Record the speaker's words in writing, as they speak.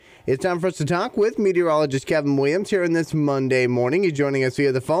It's time for us to talk with meteorologist Kevin Williams here on this Monday morning. He's joining us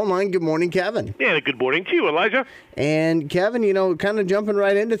via the phone line. Good morning, Kevin. Yeah, good morning to you, Elijah. And Kevin, kind of jumping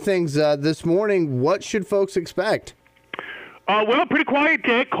right into things this morning, what should folks expect? Well, pretty quiet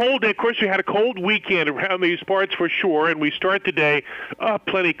day, cold day. Of course, we had a cold weekend around these parts for sure, and we start the day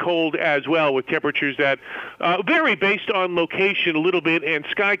plenty cold as well, with temperatures that vary based on location a little bit and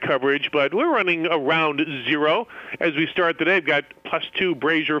sky coverage, but we're running around zero as we start the day. We've got +2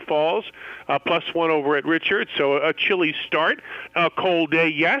 Brazier Falls, +1 over at Richards, so a chilly start. A cold day,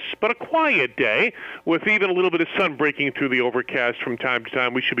 yes, but a quiet day with even a little bit of sun breaking through the overcast from time to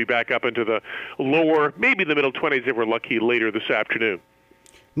time. We should be back up into the lower, maybe the middle 20s if we're lucky later this afternoon.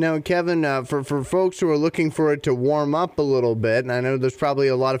 Now, Kevin, for folks who are looking for it to warm up a little bit, and I know there's probably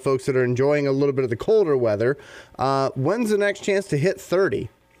a lot of folks that are enjoying a little bit of the colder weather, when's the next chance to hit 30?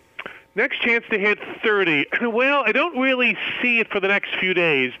 Next chance to hit 30. Well, I don't really see it for the next few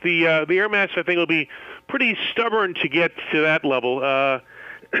days. The air mass, I think, will be pretty stubborn to get to that level.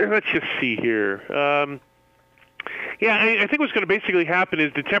 Let's just see here. I think what's going to basically happen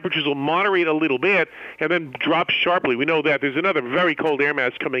is the temperatures will moderate a little bit and then drop sharply. We know that there's another very cold air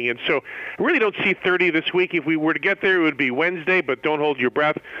mass coming in. So I really don't see 30 this week. If we were to get there, it would be Wednesday, but don't hold your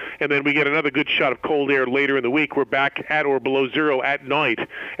breath. And then we get another good shot of cold air later in the week. We're back at or below zero at night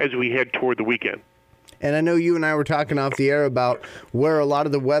as we head toward the weekend. And I know you and I were talking off the air about where a lot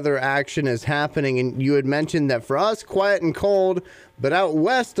of the weather action is happening, and you had mentioned that for us, quiet and cold, but out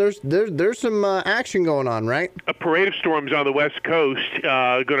west, there's some action going on, right? A parade of storms on the west coast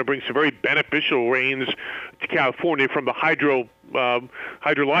going to bring some very beneficial rains to California from the hydrological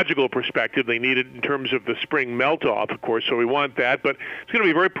perspective. They need it in terms of the spring melt-off, of course, so we want that. But it's going to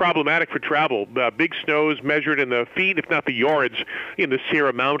be very problematic for travel. Big snows measured in the feet, if not the yards, in the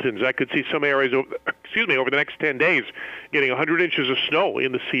Sierra Mountains. I could see some areas, over the next 10 days, getting 100 inches of snow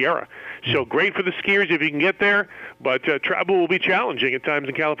in the Sierra. So great for the skiers if you can get there, but travel will be challenging at times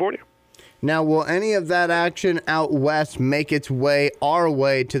in California. Now, will any of that action out west make its way our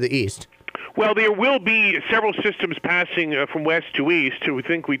way to the east? Well, there will be several systems passing from west to east. We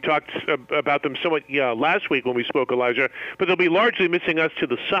think we talked about them somewhat last week when we spoke, Elijah, but they'll be largely missing us to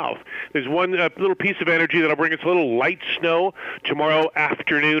the south. There's one little piece of energy that'll bring us a little light snow tomorrow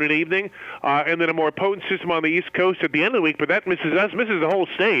afternoon and evening, and then a more potent system on the east coast at the end of the week, but that misses us, misses the whole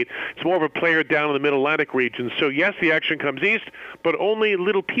state. It's more of a player down in the mid-Atlantic region. So, yes, the action comes east, but only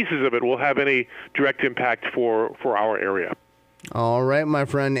little pieces of it will have any direct impact for our area. All right, my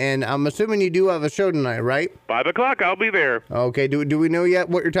friend, and I'm assuming you do have a show tonight, right? 5 o'clock, I'll be there. Okay, do we know yet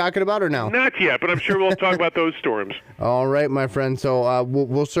what you're talking about or no? Not yet, but I'm sure we'll talk about those storms. All right, my friend, so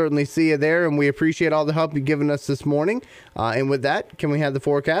we'll certainly see you there, and we appreciate all the help you've given us this morning. And with that, can we have the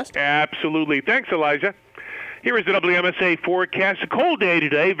forecast? Absolutely. Thanks, Elijah. Here is the WMSA forecast. A cold day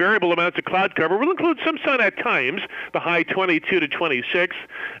today, variable amounts of cloud cover. Will include some sun at times, the high 22 to 26.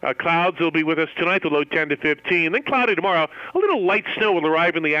 Clouds will be with us tonight, the low 10 to 15. Then cloudy tomorrow. A little light snow will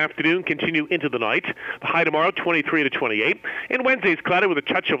arrive in the afternoon, continue into the night. The high tomorrow, 23 to 28. And Wednesday's cloudy with a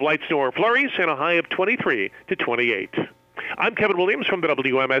touch of light snow or flurries and a high of 23 to 28. I'm Kevin Williams from the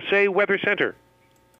WMSA Weather Center.